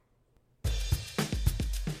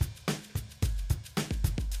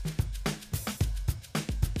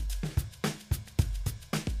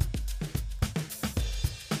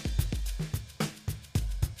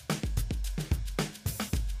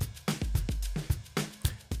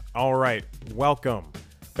All right, welcome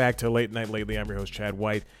back to Late Night Lately. I'm your host, Chad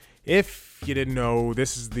White. If you didn't know,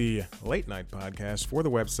 this is the late night podcast for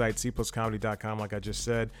the website, cpluscomedy.com. Like I just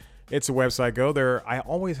said, it's a website. Go there. I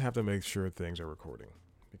always have to make sure things are recording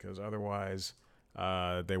because otherwise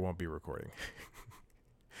they won't be recording.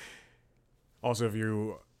 Also, if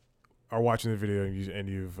you are watching the video and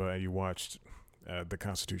you watched the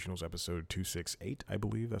Constitutionals episode 268, I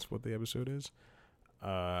believe that's what the episode is,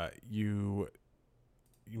 you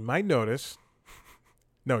might notice,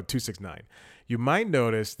 no, 269. You might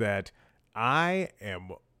notice that I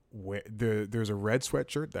am, there's a red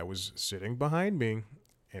sweatshirt that was sitting behind me,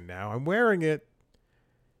 and now I'm wearing it.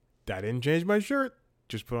 I didn't change my shirt,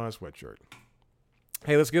 just put on a sweatshirt.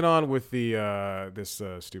 Hey, let's get on with this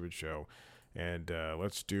stupid show, and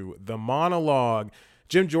let's do the monologue.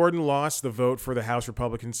 Jim Jordan lost the vote for the House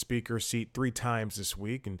Republican Speaker seat 3 times this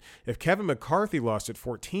week, and if Kevin McCarthy lost it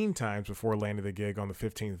 14 times before landing the gig on the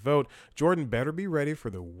 15th vote, Jordan better be ready for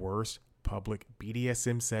the worst public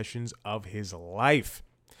BDSM sessions of his life.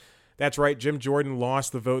 That's right, Jim Jordan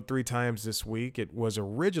lost the vote 3 times this week. It was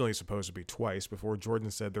originally supposed to be twice before Jordan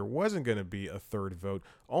said there wasn't going to be a third vote,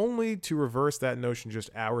 only to reverse that notion just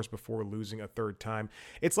hours before losing a third time.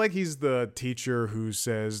 It's like he's the teacher who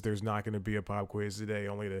says there's not going to be a pop quiz today,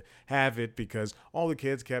 only to have it because all the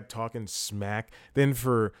kids kept talking smack, then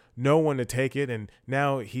for no one to take it, and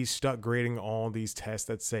now he's stuck grading all these tests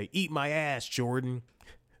that say, "Eat my ass, Jordan."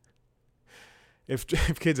 If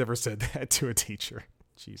kids ever said that to a teacher.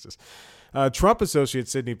 Jesus. Trump associate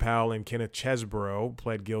Sidney Powell and Kenneth Chesebro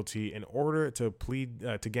pled guilty in order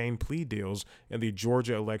to gain plea deals in the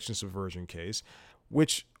Georgia election subversion case,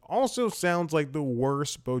 which also sounds like the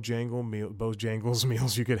worst Bojangles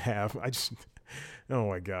meals you could have. Oh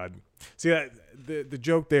my God. See, the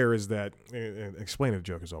joke there is that, explaining the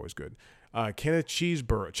joke is always good. Kenneth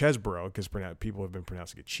Chesebro, because people have been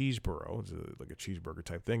pronouncing it Cheeseboro, it's like a cheeseburger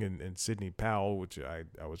type thing, and Sidney Powell, which I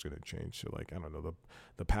was going to change to, like, I don't know,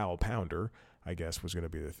 the Powell Pounder, I guess, was going to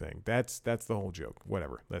be the thing. That's the whole joke.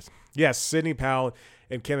 Whatever. Yes, Sidney Powell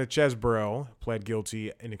and Kenneth Chesebro pled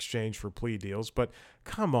guilty in exchange for plea deals, but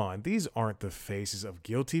come on, these aren't the faces of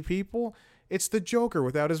guilty people. It's the Joker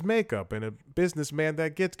without his makeup and a businessman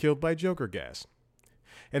that gets killed by Joker gas.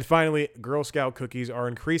 And finally, Girl Scout cookies are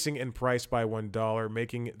increasing in price by $1,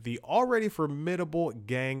 making the already formidable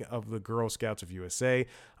gang of the Girl Scouts of USA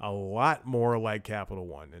a lot more like Capital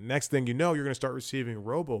One. And next thing you know, you're going to start receiving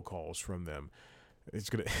robocalls from them. It's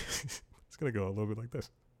going to go a little bit like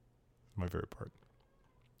this. My favorite part.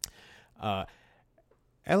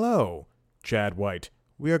 Hello, Chad White.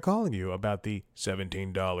 We are calling you about the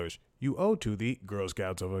 $17 you owe to the Girl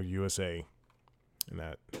Scouts of USA. And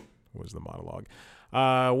that was the monologue.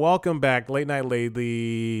 Welcome back. Late Night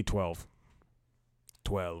Lately 12.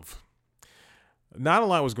 Not a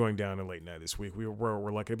lot was going down in late night this week.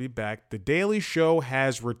 We're lucky to be back. The Daily Show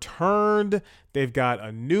has returned. They've got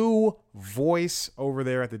a new voice over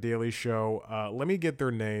there at The Daily Show. Let me get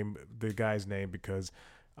the guy's name, because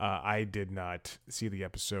I did not see the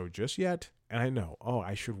episode just yet. And I know,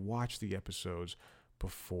 I should watch the episodes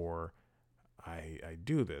before I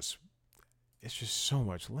do this. It's just so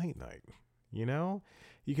much late night. You know,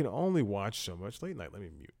 you can only watch so much late night. Let me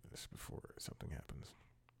mute this before something happens.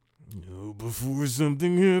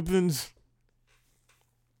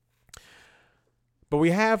 But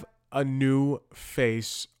we have a new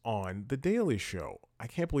face on The Daily Show. I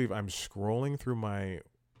can't believe I'm scrolling through my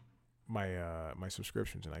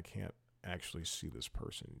subscriptions and I can't actually see this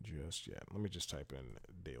person just yet. Let me just type in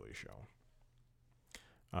Daily Show.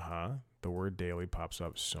 The word daily pops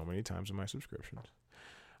up so many times in my subscriptions.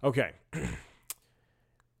 Okay.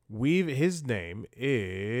 His name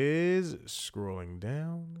is scrolling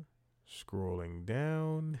down.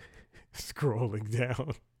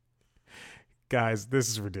 Guys, this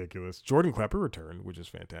is ridiculous. Jordan Klepper returned, which is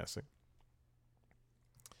fantastic.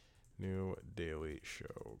 New Daily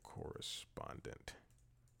Show correspondent.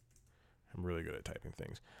 I'm really good at typing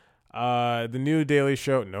things. The new Daily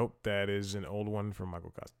Show. Nope, that is an old one from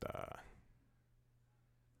Michael Costa.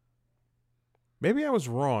 Maybe I was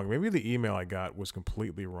wrong. Maybe the email I got was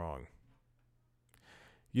completely wrong.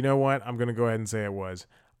 You know what? I'm going to go ahead and say it was.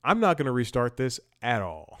 I'm not going to restart this at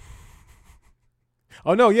all.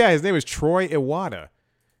 Oh, no. Yeah, his name is Troy Iwata.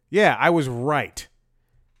 Yeah, I was right.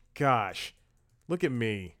 Gosh. Look at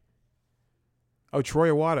me. Oh, Troy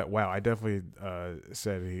Iwata. Wow, I definitely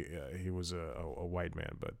said he was a white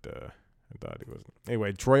man, but I thought he wasn't.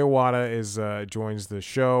 Anyway, Troy Iwata joins the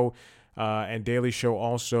show. And Daily Show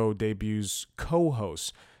also debuts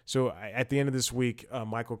co-hosts. So at the end of this week,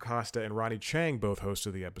 Michael Costa and Ronnie Chang both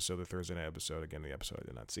hosted the episode, the Thursday night episode. Again, the episode I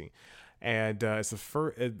did not see. And it's the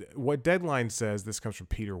first. What Deadline says, this comes from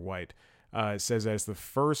Peter White. It says that it's the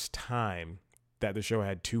first time that the show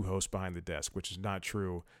had two hosts behind the desk, which is not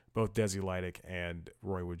true. Both Desi Lydic and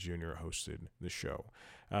Roy Wood Jr. hosted the show.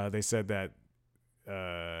 They said that,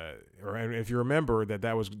 or if you remember,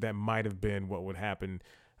 that might have been what would happen.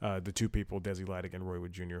 The two people, Desi Lydic and Roy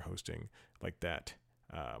Wood Jr. hosting like that.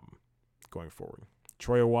 Going forward,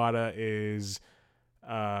 Troy Iwata is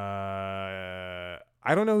I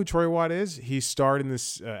don't know who Troy Iwata is. He starred in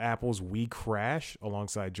this Apple's We Crash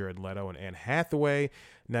alongside Jared Leto and Anne Hathaway,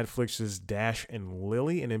 Netflix's Dash and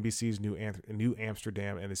Lily, and NBC's New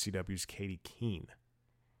Amsterdam, and the CW's Katie Keene.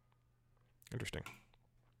 Interesting.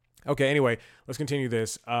 Okay, anyway, let's continue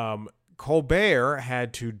this. Colbert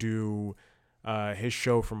had to do his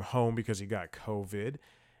show from home because he got COVID.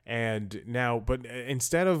 And now, but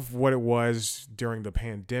instead of what it was during the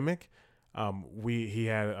pandemic, he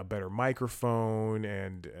had a better microphone,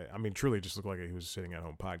 and I mean, truly just looked like he was sitting at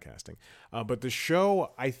home podcasting. But the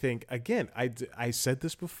show, I think, again, I said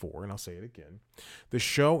this before, and I'll say it again. The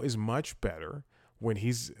show is much better when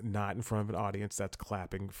he's not in front of an audience that's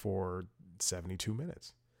clapping for 72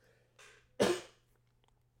 minutes. I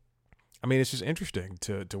mean, it's just interesting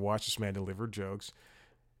to watch this man deliver jokes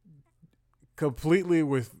completely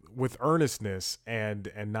with earnestness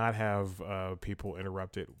and not have people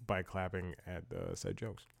interrupt it by clapping at said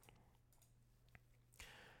jokes.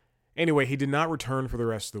 Anyway, he did not return for the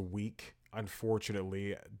rest of the week.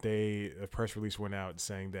 Unfortunately, a press release went out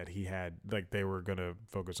saying that they were gonna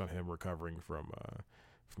focus on him recovering from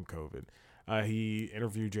COVID. He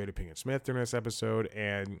interviewed Jada Pinkett Smith during this episode,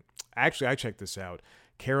 and actually, I checked this out.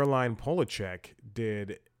 Caroline Polachek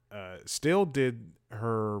still did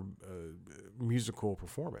her musical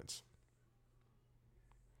performance.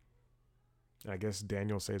 I guess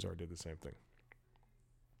Daniel Caesar did the same thing.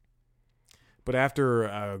 But after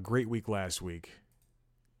a great week last week,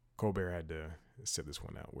 Colbert had to sit this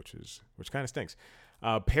one out, which kind of stinks.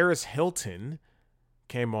 Paris Hilton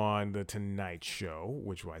came on the Tonight Show,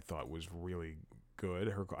 which I thought was really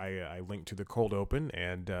good. I linked to the cold open,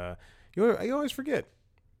 and you always forget.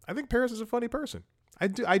 I think Paris is a funny person.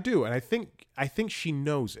 I do, and I think she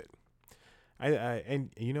knows it.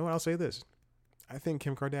 And you know what? I'll say this: I think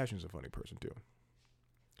Kim Kardashian's a funny person too.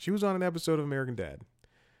 She was on an episode of American Dad,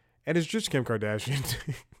 and it's just Kim Kardashian.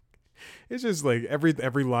 It's just like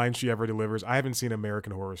every line she ever delivers. I haven't seen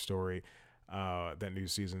American Horror Story, that new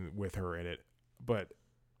season with her in it, but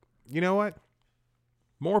you know what?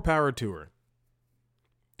 More power to her.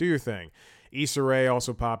 Do your thing. Issa Rae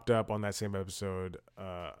also popped up on that same episode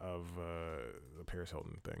of the Paris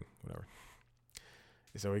Hilton thing, whatever.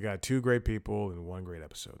 So we got two great people in one great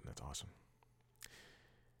episode, and that's awesome.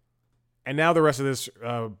 And now the rest of this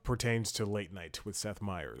pertains to Late Night with Seth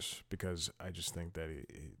Meyers, because I just think that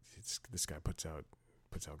this guy puts out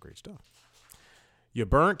great stuff. You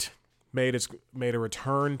Burnt made a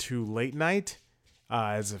return to Late Night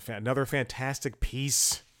as another fantastic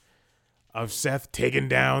piece of Seth taking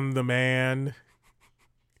down the man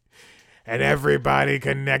and everybody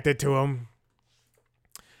connected to him.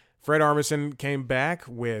 Fred Armisen came back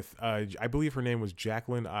with, I believe her name was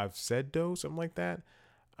Jacqueline Avcedo, something like that.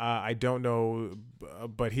 I don't know,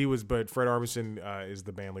 but Fred Armisen is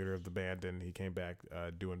the band leader of the band, and he came back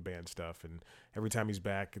doing band stuff. And every time he's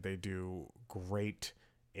back, they do great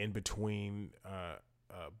in between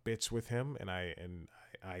bits with him, and I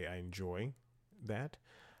enjoy that.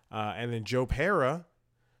 And then Joe Pera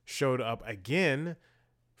showed up again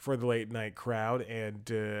for the Late Night crowd. And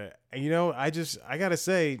you know, I got to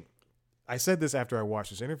say, I said this after I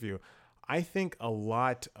watched this interview. I think I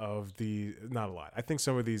think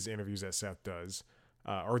some of these interviews that Seth does,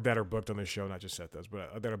 or that are booked on this show, not just Seth does,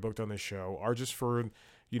 but that are booked on this show, are just for,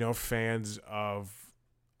 you know, fans of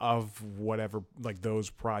whatever, like those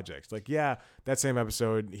projects. Like, yeah, that same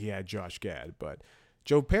episode, he had Josh Gad, but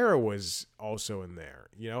Joe Pera was also in there,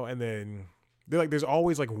 you know, and then there's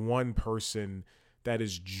always like one person that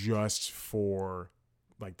is just for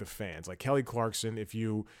like the fans, like Kelly Clarkson. If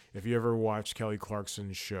you ever watch Kelly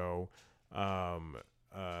Clarkson's show,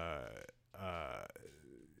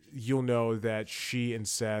 you'll know that she and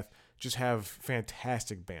Seth just have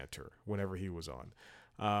fantastic banter whenever he was on.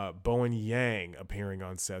 Bowen Yang appearing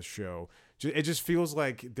on Seth's show. It just feels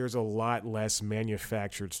like there's a lot less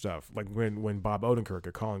manufactured stuff. Like when Bob Odenkirk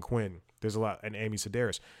or Colin Quinn, there's a lot, and Amy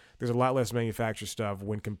Sedaris, there's a lot less manufactured stuff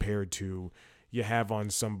when compared to you have on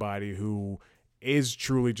somebody who is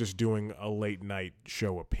truly just doing a late night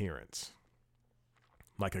show appearance.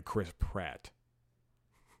 Like a Chris Pratt.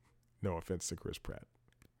 No offense to Chris Pratt.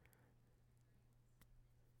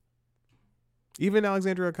 Even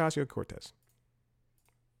Alexandria Ocasio-Cortez.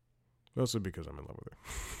 Mostly because I'm in love with her.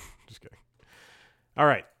 Just kidding. All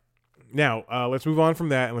right. Now, let's move on from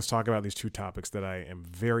that and let's talk about these two topics that I am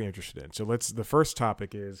very interested in. So the first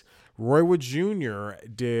topic is Roy Wood Jr.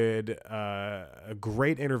 did a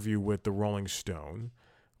great interview with the Rolling Stone,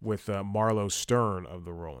 with Marlo Stern of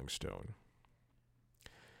the Rolling Stone.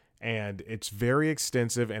 And it's very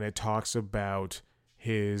extensive, and it talks about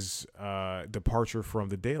his departure from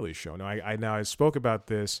The Daily Show. Now, I spoke about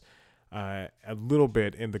this a little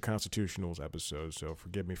bit in the Constitutionals episode, so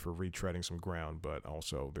forgive me for retreading some ground, but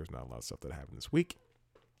also there's not a lot of stuff that happened this week.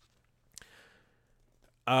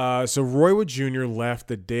 So Roy Wood Jr. left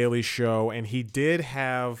The Daily Show, and he did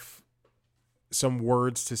have some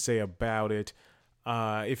words to say about it.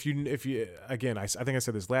 If you again, I think I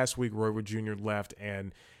said this last week. Roy Wood Jr. left,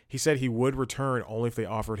 and he said he would return only if they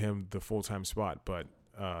offered him the full-time spot, but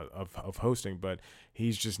of hosting. But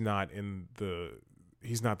he's just not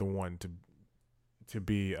he's not the one to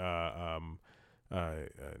be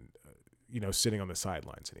sitting on the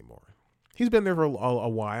sidelines anymore. He's been there for a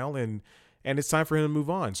while, and it's time for him to move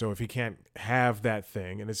on. So if he can't have that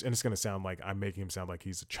thing, and it's going to sound like I'm making him sound like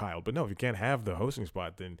he's a child, but no, if he can't have the hosting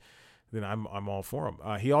spot, then I'm all for him.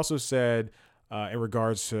 He also said in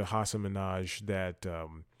regards to Hasan Minhaj that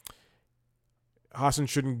Hasan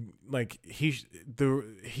shouldn't he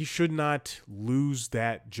should not lose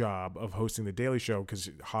that job of hosting the Daily Show, because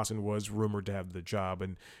Hasan was rumored to have the job,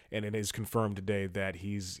 and it is confirmed today that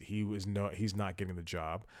he's not getting the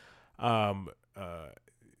job.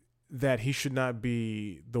 That he should not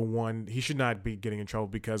be the one. He should not be getting in trouble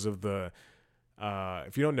because of the.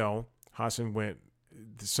 If you don't know, Hasan went.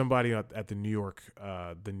 Somebody at the New York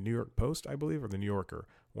Post, I believe, or the New Yorker,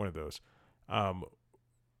 one of those,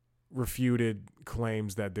 refuted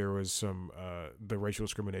claims that there was some the racial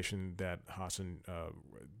discrimination that Hasan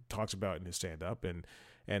talks about in his stand-up, and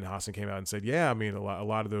Hasan came out and said, yeah, I mean, a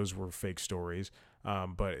lot of those were fake stories,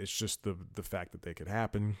 but it's just the fact that they could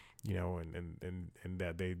happen, and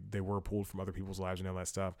that they were pulled from other people's lives and all that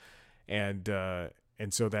stuff, and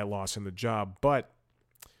so that lost him the job. But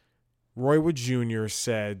Roy Wood Jr.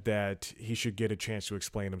 said that he should get a chance to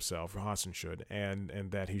explain himself, or Hasan should, and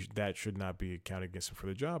that that should not be counted against him for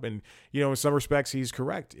the job. And in some respects, he's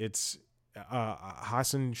correct. It's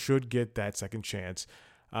Hasan should get that second chance.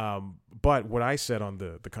 But what I said on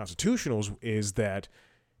the Constitutionals is that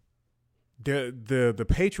the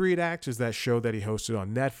Patriot Act is that show that he hosted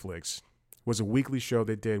on Netflix, was a weekly show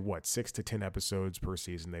that did 6 to 10 episodes per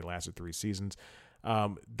season. They lasted 3 seasons.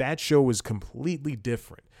 That show was completely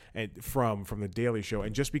different from the Daily Show.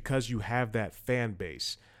 And just because you have that fan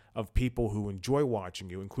base of people who enjoy watching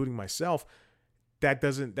you, including myself,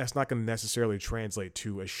 that's not going to necessarily translate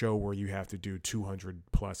to a show where you have to do 200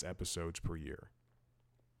 plus episodes per year.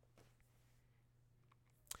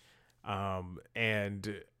 I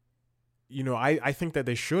think that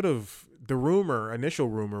they should have. The initial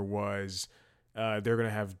rumor was they're going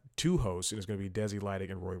to have 2 hosts, and it's going to be Desi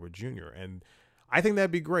Lydic and Roy Wood Jr. And I think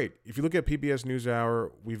that'd be great. If you look at PBS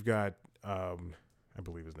NewsHour, we've got, I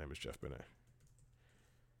believe his name is Jeff Bennett.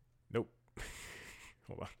 Nope.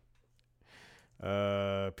 Hold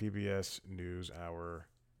on. PBS NewsHour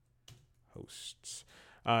hosts.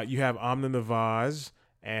 You have Amna Nawaz,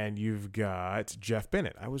 and you've got Jeff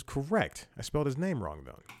Bennett. I was correct. I spelled his name wrong,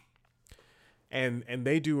 though. And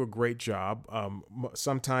they do a great job.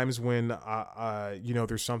 Sometimes when,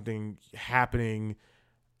 there's something happening,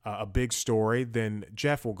 a big story, then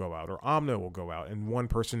Jeff will go out or Amna will go out, and one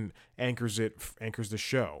person anchors the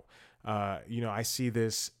show. I see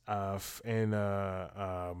this at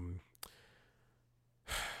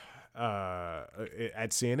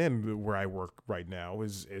CNN where I work right now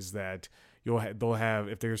is that they'll have,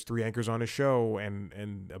 if there's 3 anchors on a show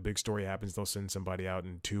and a big story happens, they'll send somebody out,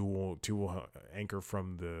 and two will anchor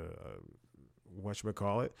from the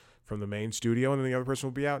from the main studio, and then the other person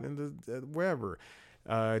will be out in the wherever.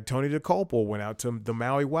 Tony DeCulpo went out to the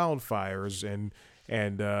Maui wildfires, and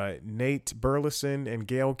Nate Burleson and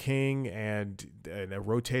Gail King and a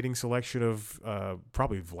rotating selection of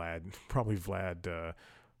probably Vlad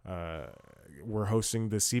were hosting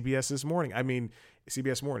the CBS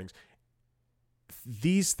Mornings.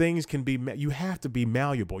 These things can be, you have to be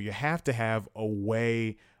malleable. You have to have a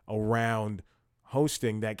way around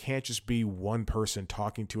hosting that can't just be one person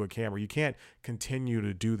talking to a camera. You can't continue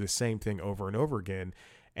to do the same thing over and over again.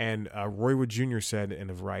 And Roy Wood Jr. said in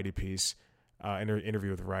a Variety piece, in an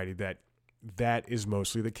interview with Variety, that is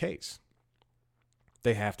mostly the case.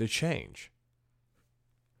 They have to change.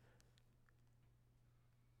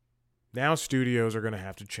 Now studios are going to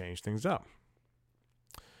have to change things up.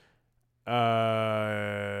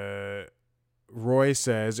 Roy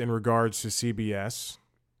says, in regards to CBS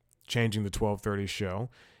changing the 12:30 show,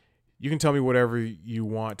 you can tell me whatever you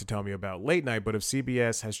want to tell me about late night, but if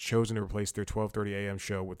CBS has chosen to replace their 12:30 a.m.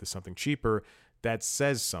 show with something cheaper, that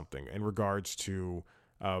says something in regards to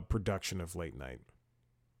production of late night.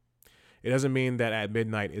 It doesn't mean that at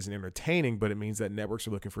midnight isn't entertaining, but it means that networks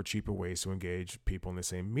are looking for cheaper ways to engage people in the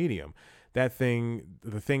same medium. The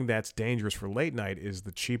thing that's dangerous for late night is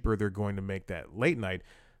the cheaper they're going to make that late night,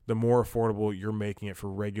 the more affordable you're making it for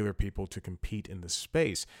regular people to compete in the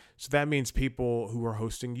space. So that means people who are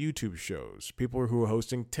hosting YouTube shows, people who are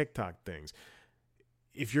hosting TikTok things.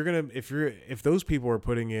 If those people are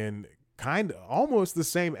putting in kind of almost the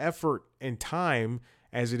same effort and time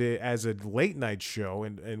as it is as a late night show,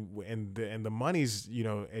 and the money's,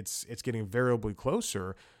 it's getting variably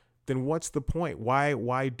closer, then what's the point?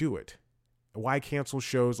 Why do it? Why cancel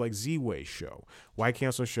shows like Z-Way Show? Why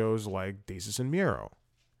cancel shows like Desus and Mero?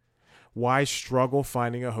 Why struggle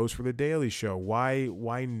finding a host for The Daily Show?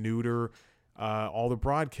 Why neuter all the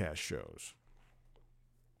broadcast shows?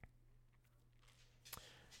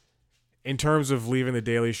 In terms of leaving The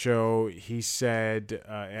Daily Show, he said,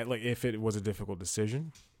 if it was a difficult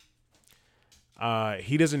decision,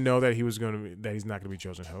 he doesn't know that he's not going to be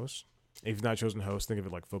chosen host. If he's not chosen host, think of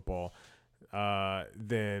it like football.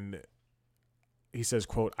 Then he says,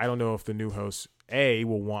 quote, "I don't know if the new host A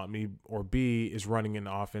will want me, or B is running an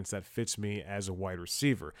offense that fits me as a wide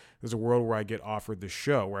receiver. There's a world where I get offered the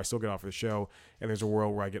show, where I still get offered the show, and there's a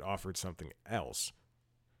world where I get offered something else."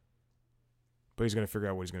 But he's going to figure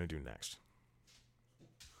out what he's going to do next.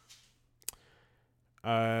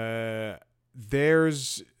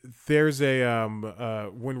 There's a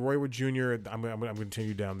when Roy Wood Jr. I'm going to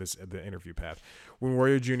continue down the interview path. When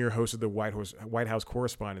Roy Wood Jr. hosted the White House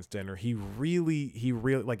Correspondents' Dinner, he really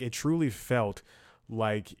like, it truly felt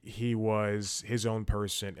like he was his own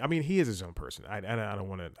person. I mean, he is his own person. I don't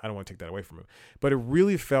want to take that away from him, but it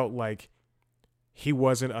really felt like he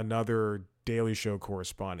wasn't another Daily Show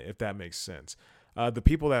correspondent, if that makes sense. The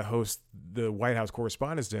people that host the White House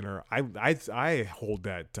Correspondents' Dinner, I hold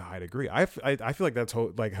that to a high degree. I feel like that's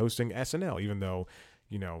like hosting SNL, even though,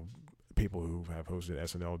 people who have hosted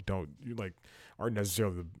SNL aren't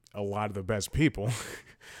necessarily a lot of the best people.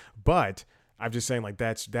 But I'm just saying, like,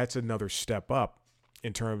 that's another step up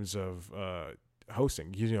in terms of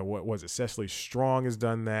hosting. What was it? Cecily Strong has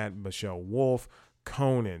done that. Michelle Wolf,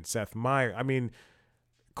 Conan, Seth Meyers. I mean,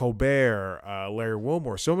 Colbert, Larry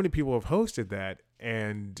Wilmore. So many people have hosted that,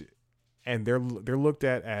 and they're looked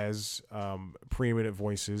at as preeminent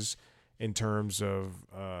voices in terms of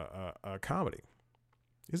comedy.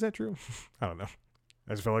 Is that true? I don't know.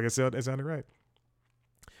 I just felt like it sounded right.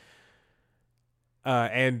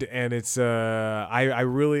 And it's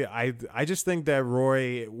I just think that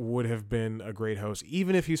Roy would have been a great host,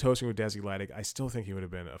 even if he's hosting with Desi Lydic. I still think he would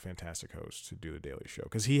have been a fantastic host to do The Daily Show,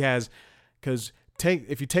 because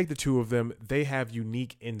if you take the two of them, they have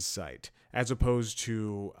unique insight, as opposed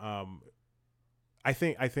to I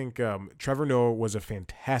think Trevor Noah was a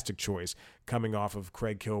fantastic choice coming off of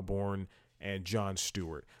Craig Kilborn and Jon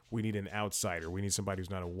Stewart. We need an outsider. We need somebody who's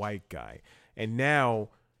not a white guy. And now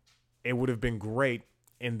it would have been great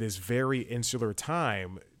in this very insular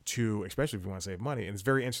time to, especially if you want to save money, in this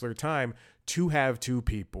very insular time, to have two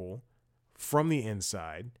people from the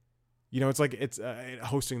inside. It's like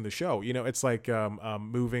hosting the show. It's like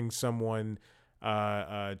moving someone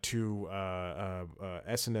to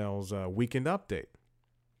SNL's Weekend Update.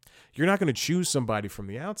 You're not going to choose somebody from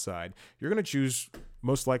the outside. You're going to choose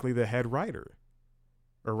most likely the head writer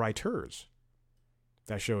or writers.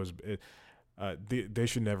 That show is they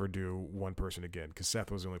should never do one person again, because Seth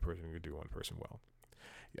was the only person who could do one person well.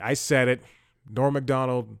 I said it. Norm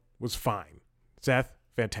Macdonald was fine. Seth,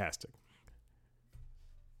 fantastic.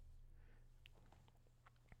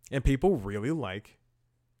 And people really like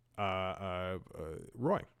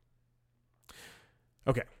Roy.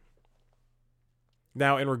 Okay.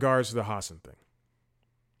 Now, in regards to the Hasan thing,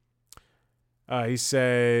 he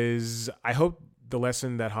says, "I hope the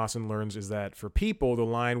lesson that Hasan learns is that for people, the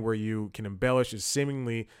line where you can embellish is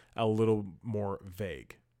seemingly a little more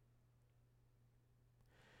vague.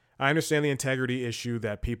 I understand the integrity issue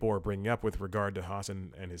that people are bringing up with regard to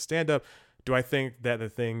Hasan and his stand-up. Do I think that the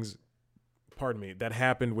things that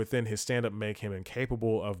happened within his stand-up make him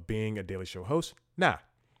incapable of being a Daily Show host? Nah.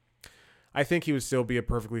 I think he would still be a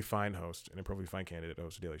perfectly fine host and a perfectly fine candidate to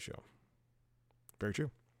host a Daily Show." Very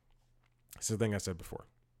true. It's the thing I said before.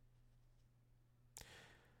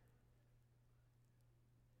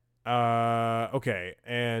 Okay,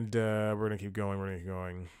 and we're gonna keep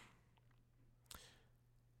going.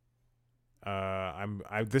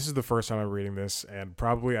 This is the first time I'm reading this, and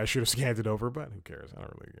probably I should have scanned it over, but who cares? I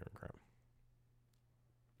don't really give a crap.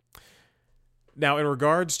 Now, in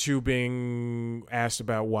regards to being asked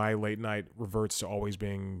about why late night reverts to always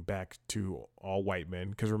being back to all white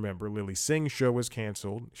men, because remember, Lily Singh's show was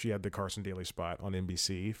canceled. She had the Carson Daly spot on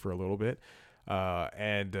NBC for a little bit.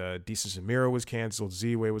 And Deesa Samira was canceled.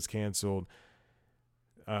 Z-Way was canceled.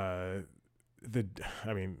 Look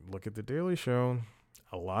at the Daily Show.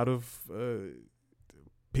 A lot of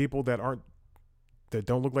people that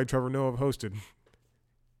don't look like Trevor Noah have hosted.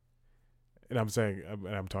 And I'm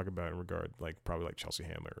talking about in regard, probably like Chelsea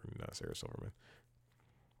Handler and Sarah Silverman.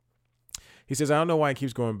 He says, I don't know why he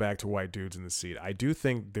keeps going back to white dudes in the seat. I do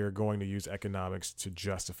think they're going to use economics to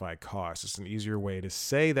justify costs. It's an easier way to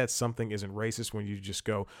say that something isn't racist when you just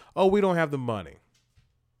go, oh, we don't have the money.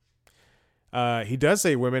 He does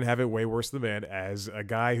say women have it way worse than men, as a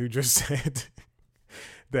guy who just said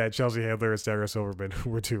that Chelsea Handler and Sarah Silverman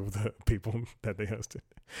were two of the people that they hosted.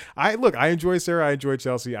 I enjoy Sarah. I enjoy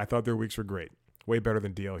Chelsea. I thought their weeks were great. Way better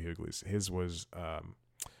than D.L. Hughley's. His was,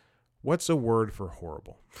 what's a word for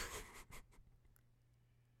horrible?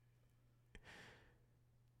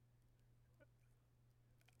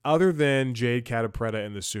 Other than Jade Catapretta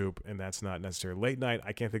in The Soup, and that's not necessarily late night,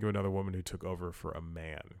 I can't think of another woman who took over for a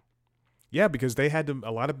man. Yeah, because a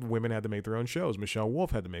lot of women had to make their own shows. Michelle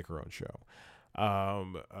Wolf had to make her own show.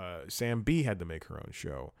 Sam B had to make her own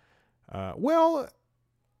show.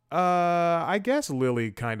 I guess Lily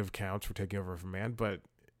kind of counts for taking over for man, but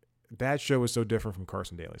that show is so different from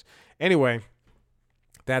Carson Daly's. Anyway,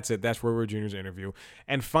 that's it. That's Roy Jr.'s interview.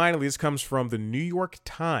 And finally, this comes from the New York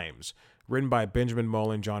Times, written by Benjamin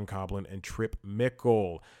Mullen, John Coblin, and Trip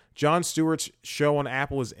Mickle. Jon Stewart's show on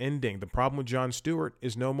Apple is ending. The problem with Jon Stewart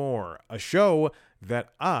is no more. A show that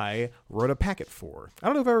I wrote a packet for. I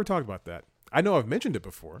don't know if I ever talked about that. I know I've mentioned it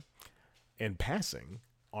before in passing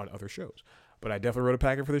on other shows, but I definitely wrote a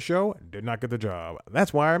packet for the show. Did not get the job.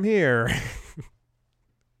 That's why I'm here.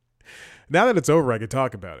 Now that it's over, I can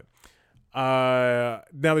talk about it.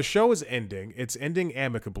 Now the show is ending. It's ending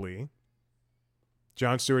amicably.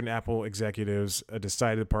 Jon Stewart and Apple executives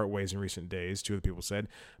decided to part ways in recent days, two of the people said.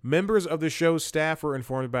 Members of the show's staff were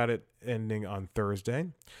informed about it ending on Thursday.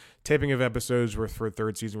 Taping of episodes for a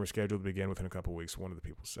third season were scheduled to begin within a couple weeks, one of the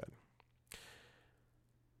people said.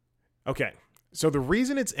 Okay, so the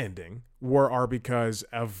reason it's ending are because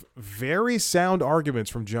of very sound arguments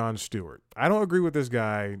from Jon Stewart. I don't agree with this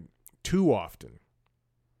guy too often.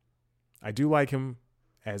 I do like him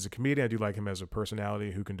as a comedian. I do like him as a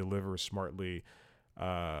personality who can deliver smartly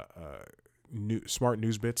smart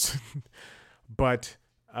news bits. But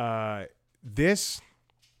this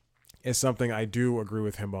is something I do agree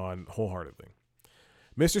with him on wholeheartedly.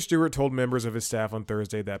 Mr. Stewart told members of his staff on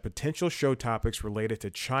Thursday that potential show topics related to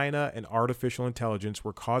China and artificial intelligence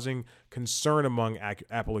were causing concern among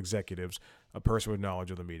Apple executives, a person with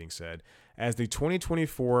knowledge of the meeting said. As the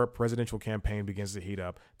 2024 presidential campaign begins to heat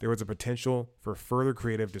up, there was a potential for further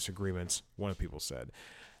creative disagreements, one of the people said.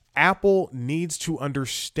 Apple needs to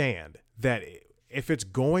understand that if it's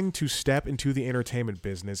going to step into the entertainment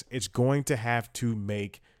business, it's going to have to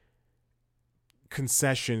make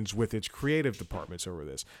concessions with its creative departments over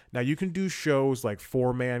this. Now, you can do shows like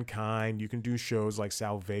For Mankind, you can do shows like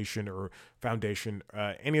Salvation or Foundation,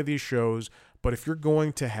 any of these shows, but if you're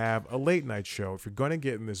going to have a late night show, if you're going to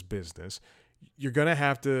get in this business, you're going to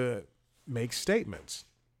have to make statements.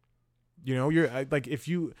 You know,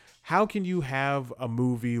 how can you have a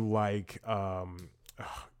movie like,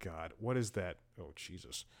 what is that? Oh,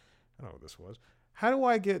 Jesus. I don't know what this was. How do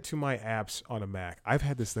I get to my apps on a Mac? I've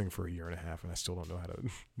had this thing for a year and a half, and I still don't know how to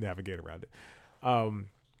navigate around it.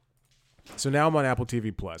 So now I'm on Apple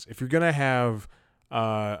TV Plus. If you're going to have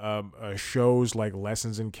shows like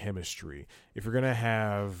Lessons in Chemistry, if you're going to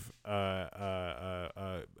have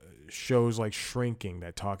shows like Shrinking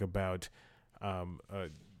that talk about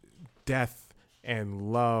death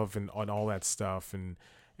and love and all that stuff, and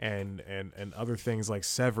other things like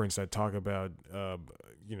Severance that talk about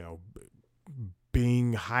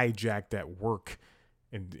being hijacked at work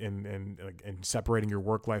and separating your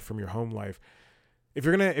work life from your home life. If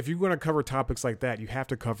you're gonna cover topics like that, you have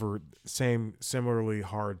to cover similarly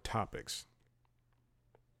hard topics,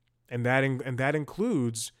 and that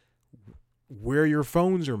includes where your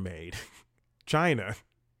phones are made, China,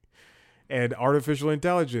 and artificial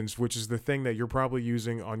intelligence, which is the thing that you're probably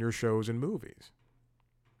using on your shows and movies.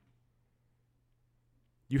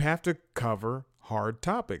 You have to cover hard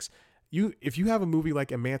topics. If you have a movie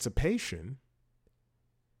like Emancipation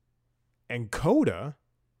and Coda,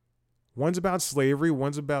 one's about slavery,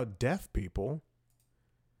 one's about deaf people,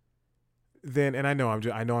 then, and I know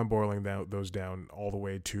I'm boiling those down all the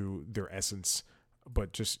way to their essence,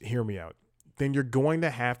 but just hear me out. Then you're going to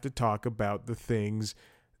have to talk about the things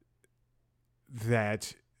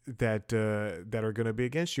that are going to be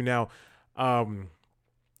against you. Now, I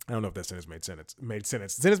don't know if that sentence made sense.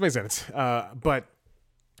 Sentence made sense. But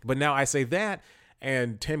now I say that,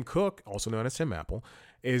 and Tim Cook, also known as Tim Apple,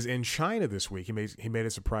 is in China this week. He made a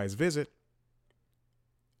surprise visit,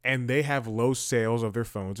 and they have low sales of their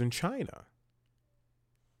phones in China.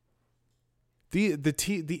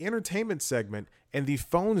 The entertainment segment and the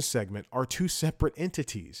phone segment are two separate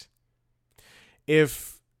entities.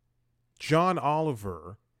 If John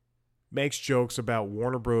Oliver makes jokes about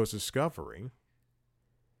Warner Bros. Discovery,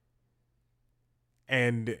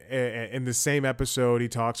 and in the same episode he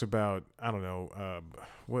talks about, I don't know,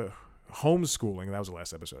 homeschooling. That was the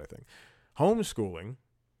last episode, I think. Homeschooling,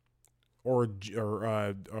 or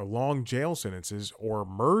long jail sentences, or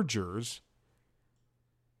mergers.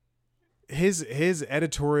 His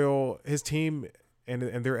editorial, his team, and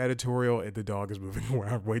their editorial. The dog is moving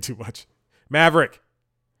around way too much. Maverick.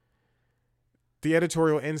 The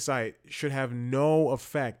editorial insight should have no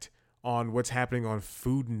effect on what's happening on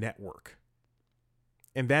Food Network.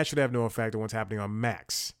 And that should have no effect on what's happening on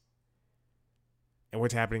Max. And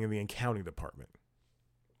what's happening in the accounting department.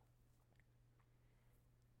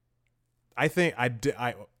 I think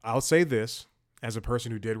I'll say this as a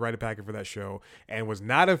person who did write a packet for that show and was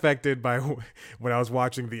not affected by when I was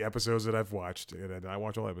watching the episodes that I've watched. And I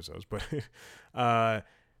watch all episodes, but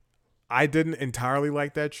I didn't entirely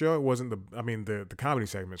like that show. It wasn't the comedy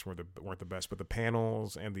segments weren't the best, but the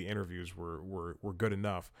panels and the interviews were good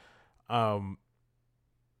enough.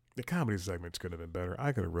 The comedy segments could have been better.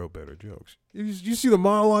 I could have wrote better jokes. You see the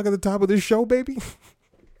monologue at the top of this show, baby?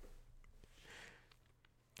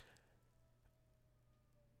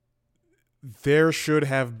 This should not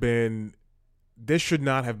have been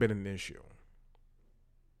an issue.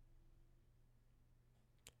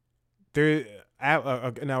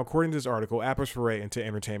 Now, according to this article, Apple's foray into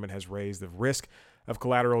entertainment has raised the risk of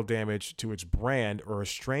collateral damage to its brand or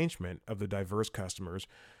estrangement of the diverse customers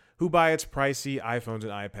who buy its pricey iPhones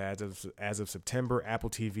and iPads. As of September, Apple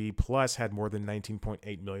TV Plus had more than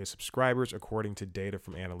 19.8 million subscribers, according to data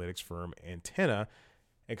from analytics firm Antenna,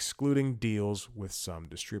 excluding deals with some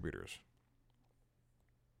distributors.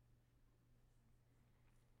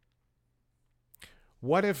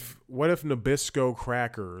 What if Nabisco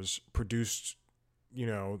Crackers produced,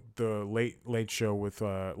 the late show with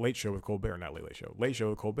Colbert, not late show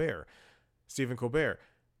with Colbert, Stephen Colbert?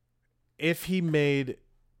 If he made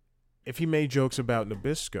jokes about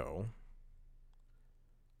Nabisco,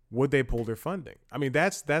 would they pull their funding? I mean,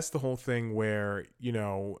 that's the whole thing where,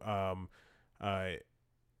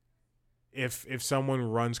 if someone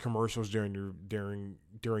runs commercials during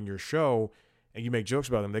your show and you make jokes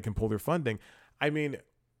about them, they can pull their funding. I mean,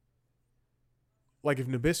 like if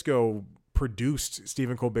Nabisco produced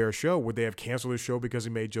Stephen Colbert's show, would they have canceled his show because he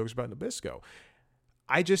made jokes about Nabisco?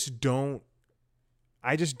 I just don't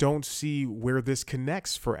see where this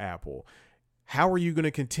connects for Apple. How are you going to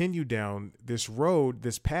continue down this road,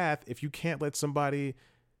 this path, if you can't let somebody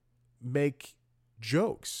make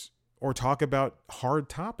jokes or talk about hard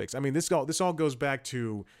topics? I mean, this all goes back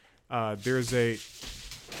to there's a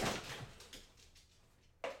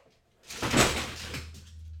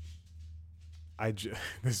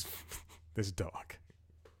this dog.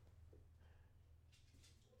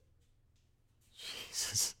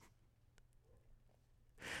 Jesus.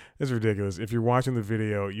 It's ridiculous. If you're watching the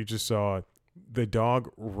video, you just saw the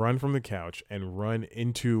dog run from the couch and run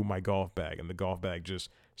into my golf bag, and the golf bag just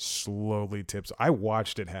slowly tips. I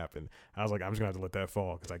watched it happen. I was like, I'm just going to have to let that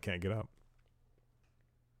fall because I can't get up.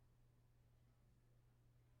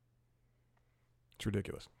 It's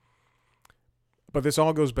ridiculous. But this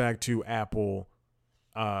all goes back to Apple.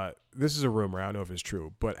 This is a rumor. I don't know if it's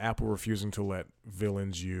true, but Apple refusing to let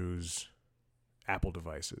villains use Apple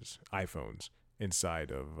devices, iPhones,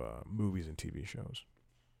 inside of movies and TV shows.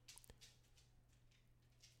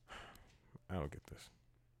 I don't get this.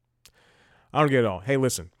 I don't get it all. Hey,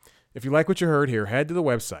 listen. If you like what you heard here, head to the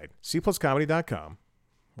website, cpluscomedy.com,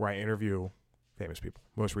 where I interview famous people.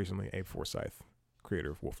 Most recently, Abe Forsyth,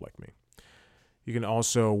 creator of Wolf Like Me. You can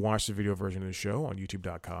also watch the video version of the show on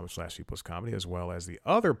youtube.com/cpluscomedy, as well as the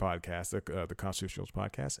other podcast, the Constitutionals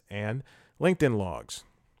podcast, and LinkedIn logs.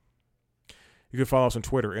 You can follow us on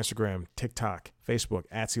Twitter, Instagram, TikTok, Facebook,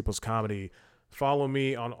 @cpluscomedy. Follow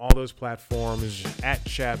me on all those platforms,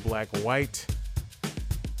 @ChadBlackWhite.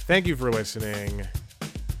 Thank you for listening, and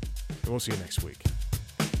we'll see you next week.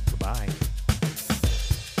 Bye-bye.